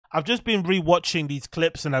I've just been rewatching these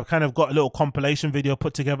clips, and I've kind of got a little compilation video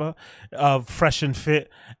put together of Fresh and Fit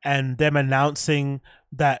and them announcing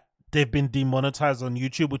that they've been demonetized on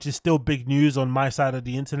YouTube, which is still big news on my side of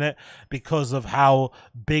the internet because of how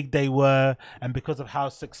big they were and because of how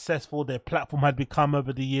successful their platform had become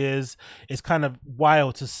over the years. It's kind of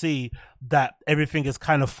wild to see that everything is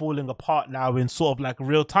kind of falling apart now in sort of like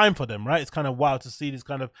real time for them, right? It's kind of wild to see this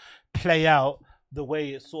kind of play out the way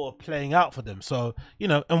it's sort of playing out for them. So, you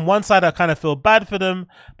know, on one side I kind of feel bad for them,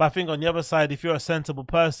 but I think on the other side, if you're a sensible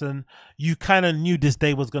person, you kind of knew this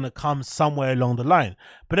day was going to come somewhere along the line.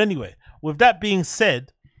 But anyway, with that being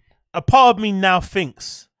said, a part of me now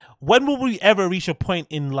thinks, when will we ever reach a point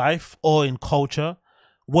in life or in culture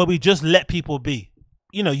where we just let people be?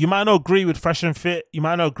 You know, you might not agree with Fresh and Fit, you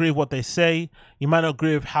might not agree with what they say, you might not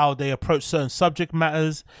agree with how they approach certain subject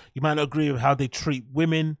matters, you might not agree with how they treat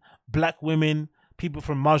women, black women, people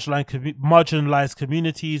from marginalized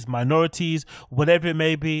communities, minorities, whatever it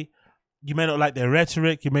may be. You may not like their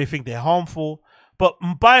rhetoric, you may think they're harmful, but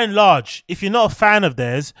by and large, if you're not a fan of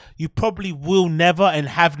theirs, you probably will never and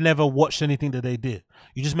have never watched anything that they did.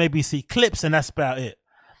 You just maybe see clips and that's about it.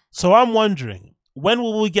 So I'm wondering, when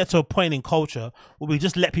will we get to a point in culture where we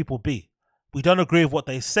just let people be? We don't agree with what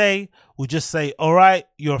they say. We just say, all right,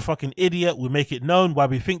 you're a fucking idiot. We make it known why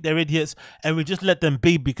we think they're idiots, and we just let them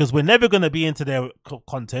be because we're never going to be into their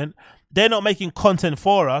content. They're not making content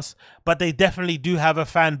for us, but they definitely do have a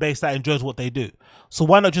fan base that enjoys what they do. So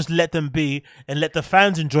why not just let them be and let the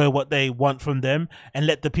fans enjoy what they want from them and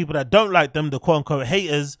let the people that don't like them, the quote unquote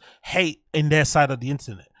haters, hate in their side of the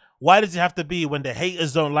internet? Why does it have to be when the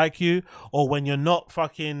haters don't like you or when you're not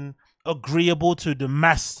fucking agreeable to the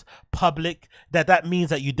mass public that means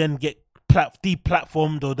that you then get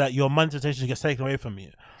deplatformed or that your monetization gets taken away from you?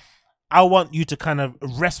 I want you to kind of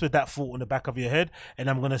rest with that thought in the back of your head, and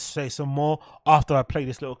I'm going to say some more after I play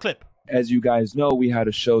this little clip. As you guys know, we had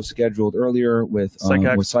a show scheduled earlier with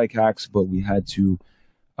Psych Hacks, but we had to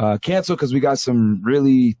cancel because we got some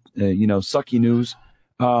really sucky news.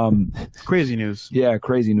 Crazy news. Yeah,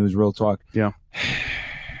 crazy news, real talk. Yeah.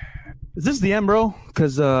 Is this the end, bro?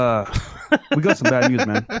 Because we got some bad news,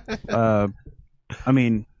 man. I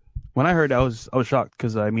mean, when I heard that, I was shocked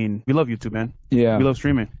because, I mean, we love YouTube, man. Yeah. We love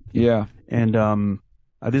streaming. Yeah. And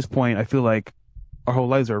at this point, I feel like our whole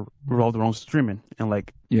lives are revolved around streaming and,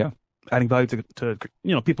 like, adding value to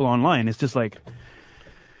people online. It's just like,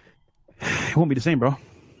 it won't be the same, bro.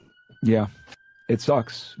 Yeah. It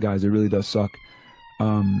sucks, guys. It really does suck.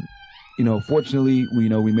 Fortunately, we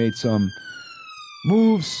made some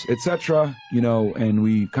moves, etc., and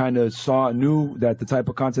we kind of knew that the type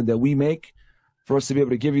of content that we make, for us to be able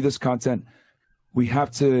to give you this content, we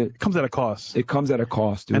have to. It comes at a cost. It comes at a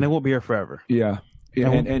cost, dude. And it won't be here forever. Yeah.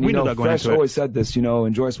 And we know that going Fresh into always said this,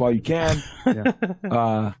 enjoy us while you can.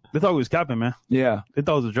 Yeah. They thought we was capping, man. Yeah. They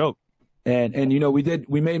thought it was a joke. And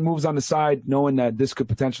we made moves on the side knowing that this could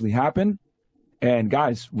potentially happen. And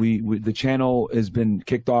guys, the channel has been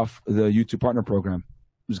kicked off the YouTube partner program.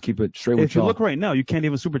 Just keep it straight with If you look right now, you can't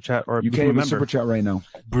even super chat or you can't even super chat right now.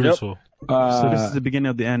 Brutal. So this is the beginning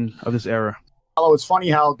of the end of this era. It's funny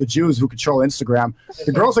how the Jews who control Instagram,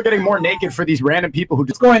 the girls are getting more naked for these random people who.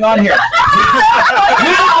 What's going on here?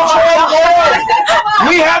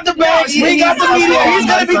 We have the banks. We got the media. He's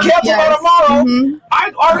gonna be canceled by tomorrow.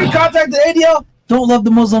 I already contacted ADL. Don't love the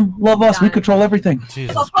Muslim, love us. We control everything.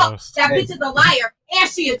 Jesus Christ. That bitch is a liar, and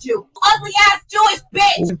she a Jew. Ugly ass Jewish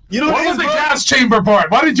bitch. What was the gas chamber part?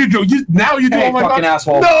 What did you do? Now you do. Hey, oh my fucking God.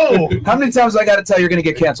 asshole. No. How many times I got to tell you you're gonna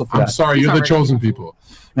get canceled for that? I'm sorry. You're the chosen people.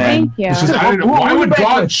 Man. Thank you. Just, why would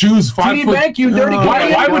God choose 5 foot? Bank, you dirty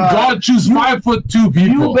why would God choose 5'2"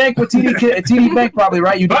 people? You bank with TD Bank probably,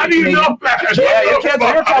 right? You How do you know that? Yeah,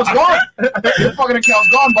 your account's gone. Your fucking account's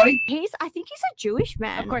gone, buddy. I think he's a Jewish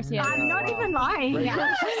man. Of course he is. I'm not even lying.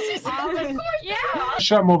 Yeah.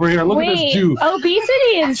 Shut him over here. Look at this Jew. Obesity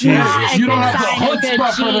is not a You don't good have sign of the good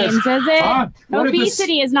chutzpah for this. genes, is it? Huh?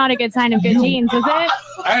 Obesity is not a good sign of good genes, is it?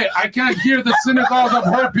 Hey, I can't hear the synagogue of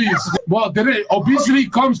herpes. Well, obesity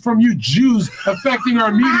comes from you Jews affecting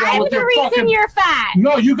our media I'm with the your reason fucking. you're fat.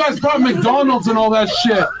 No, you guys brought McDonald's and all that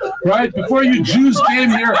shit, right? Before you Jews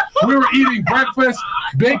came here, we were eating breakfast,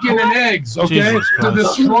 bacon, and eggs, okay? To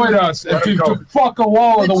destroy us and to fuck a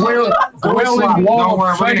wall of the wailing wall. Don't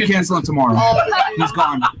worry, we're going to cancel him tomorrow. He's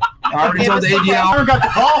gone. I already told the ADL. I got the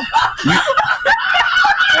call.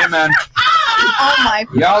 Hey, man. Oh my.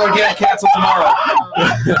 Y'all are getting canceled tomorrow.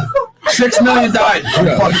 $6 million died.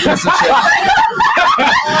 You fucking piece of shit.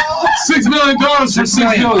 $6 million for 6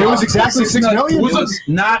 million. It was exactly 6 million. It was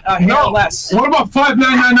not a hair less. What about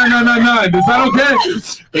 5999999? Is that okay?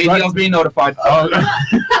 ADL's being notified.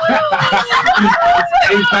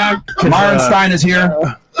 Myron Stein is here.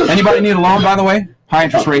 Anybody need a loan, by the way? High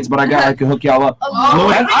interest rates, but I can hook y'all up.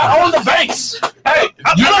 I own the banks. Hey,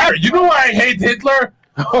 you know why I hate Hitler?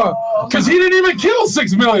 Because he didn't even kill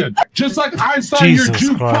 6 million. Just like Einstein, Jesus your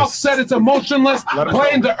Jew Christ. fuck said it's a motionless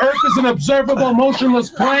plane. The Earth is an observable motionless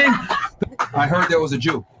plane. I heard there was a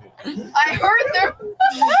Jew. I heard there.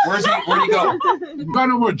 Where'd he go? Got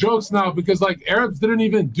no more jokes now because like Arabs didn't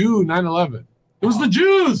even do 9/11. It was the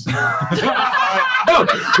Jews. No,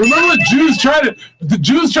 remember the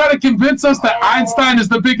Jews try to convince us that Einstein is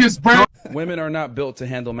the biggest brain. Women are not built to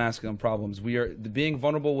handle masculine problems. Being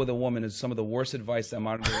vulnerable with a woman is some of the worst advice that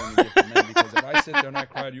modern day women give to men. Because if I sit there and I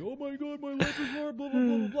cry to you, oh my God, my life is hard, blah, blah,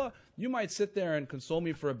 blah, blah, blah. You might sit there and console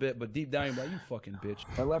me for a bit, but deep down you're like, you fucking bitch.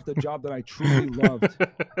 I left a job that I truly loved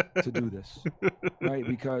to do this, right?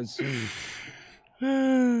 Because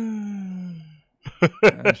I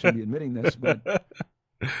shouldn't be admitting this, but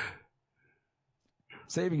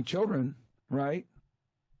saving children, right?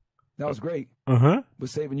 That was great. Uh-huh. But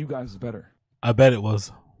saving you guys is better. I bet it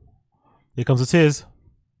was. Here comes the tears.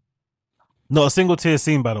 Not a single tear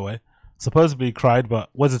seen, by the way. Supposedly he cried, but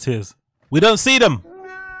where's the tears? We don't see them.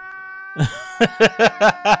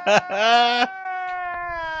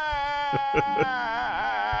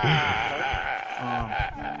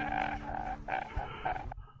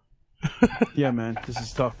 Yeah, man, this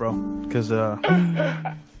is tough, bro. Because we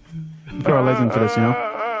put our legs into this, you know.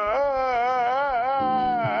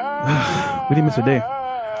 We didn't miss a day,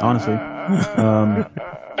 honestly.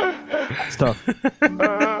 It's tough.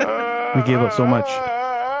 We gave up so much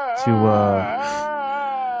to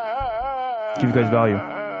give you guys value.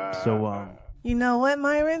 So, You know what,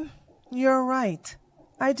 Myron? You're right.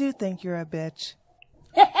 I do think you're a bitch.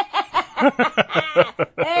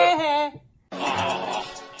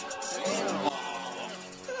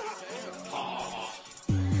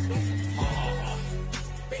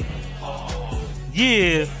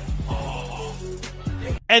 Yeah.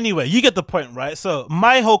 Anyway, you get the point, right? So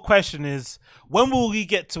my whole question is, when will we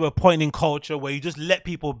get to a point in culture where you just let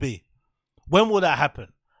people be? When will that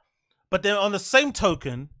happen? But then on the same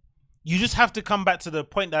token, you just have to come back to the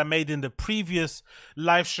point that I made in the previous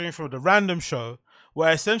live stream from the random show, where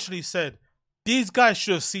I essentially said, these guys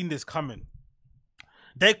should have seen this coming.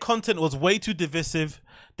 Their content was way too divisive.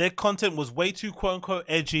 Their content was way too quote unquote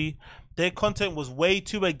edgy. Their content was way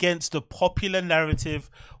too against the popular narrative,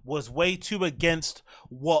 was way too against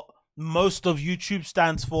what most of YouTube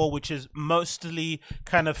stands for, which is mostly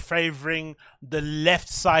kind of favoring the left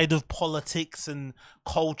side of politics and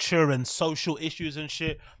culture and social issues and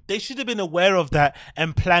shit. They should have been aware of that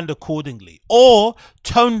and planned accordingly, or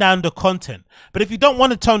tone down the content. But if you don't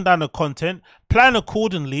want to tone down the content, plan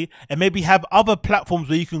accordingly and maybe have other platforms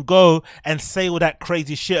where you can go and say all that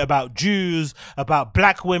crazy shit about Jews, about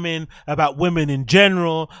black women, about women in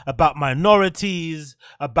general, about minorities,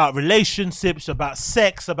 about relationships, about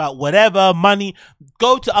sex, about whatever, money.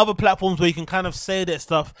 Go to other platforms where you can kind of say that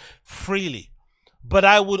stuff freely. But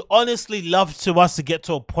I would honestly love to us to get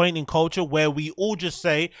to a point in culture where we all just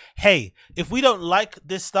say, hey, if we don't like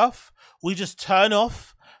this stuff, we just turn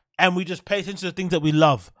off and we just pay attention to the things that we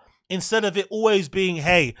love. Instead of it always being,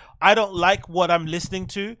 hey, I don't like what I'm listening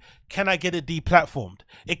to, can I get it deplatformed?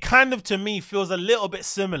 It kind of, to me, feels a little bit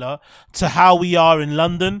similar to how we are in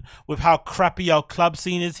London with how crappy our club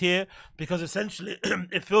scene is here. Because essentially,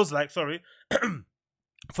 it feels like, sorry,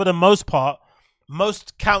 for the most part,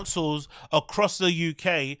 most councils across the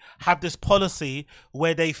UK have this policy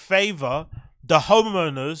where they favor the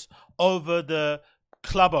homeowners over the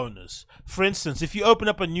club owners. For instance, if you open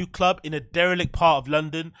up a new club in a derelict part of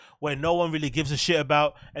London where no one really gives a shit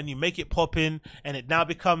about, and you make it pop in, and it now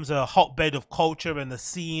becomes a hotbed of culture and the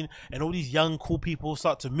scene, and all these young cool people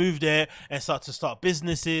start to move there and start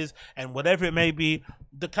businesses and whatever it may be,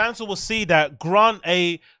 the council will see that, grant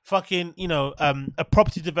a fucking, you know, a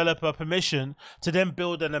property developer permission to then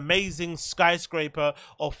build an amazing skyscraper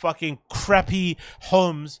of fucking crappy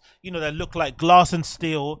homes, you know, that look like glass and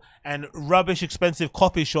steel and rubbish expensive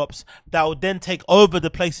coffee shops that would then take over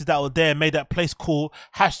the places that were there and made that place cool,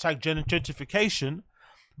 hashtag gentrification.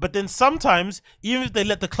 But then sometimes, even if they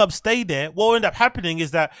let the club stay there, what will end up happening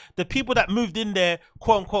is that the people that moved in there,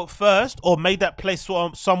 quote unquote, first, or made that place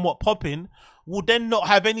somewhat popping, will then not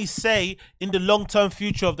have any say in the long-term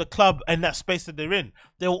future of the club and that space that they're in.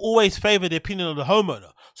 They will always favor the opinion of the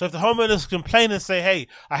homeowner. So if the homeowners complain and say, hey,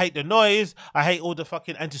 I hate the noise, I hate all the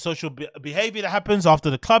fucking antisocial behavior that happens after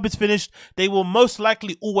the club is finished, they will most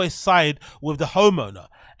likely always side with the homeowner.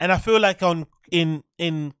 And I feel like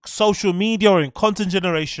in social media or in content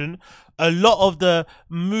generation, a lot of the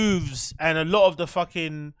moves and a lot of the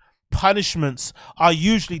fucking punishments are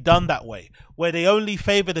usually done that way, where they only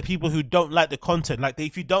favor the people who don't like the content. Like,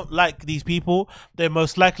 if you don't like these people, they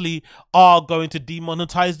most likely are going to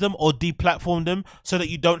demonetize them or deplatform them so that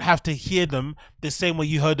you don't have to hear them the same way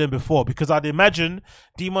you heard them before. Because I'd imagine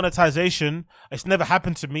demonetization, it's never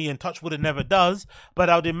happened to me, and touch wood, it never does, but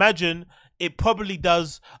I would imagine it probably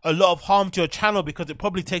does a lot of harm to your channel, because it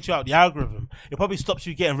probably takes you out of the algorithm. It probably stops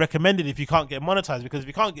you getting recommended if you can't get monetized, because if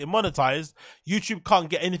you can't get monetized, YouTube can't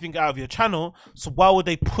get anything out of your channel. So why would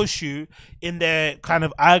they push you in their kind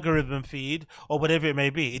of algorithm feed or whatever it may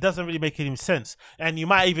be? It doesn't really make any sense. And you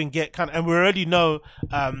might even get and we already know,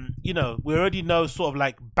 we already know sort of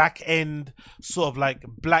like back end, sort of like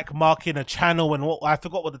black marking a channel, and I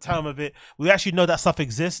forgot what the term of it. We actually know that stuff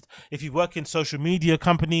exists. If you work in social media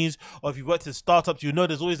companies, or if you work in startups, you know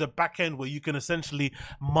there's always a back end where you can essentially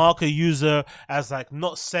mark a user as like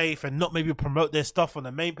not safe and not maybe promote their stuff on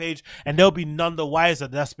the main page, and they'll be none the wiser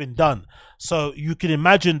that's been done. So you can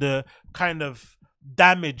imagine the kind of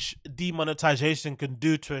damage demonetization can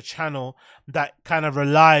do to a channel that kind of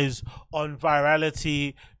relies on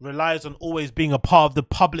virality, relies on always being a part of the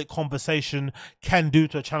public conversation, can do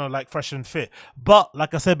to a channel like Fresh and Fit. But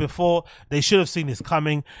like I said before, they should have seen this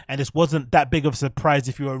coming, and this wasn't that big of a surprise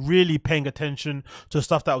if you were really paying attention to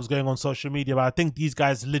stuff that was going on social media. But I think these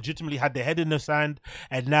guys legitimately had their head in the sand,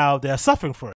 and now they're suffering for it.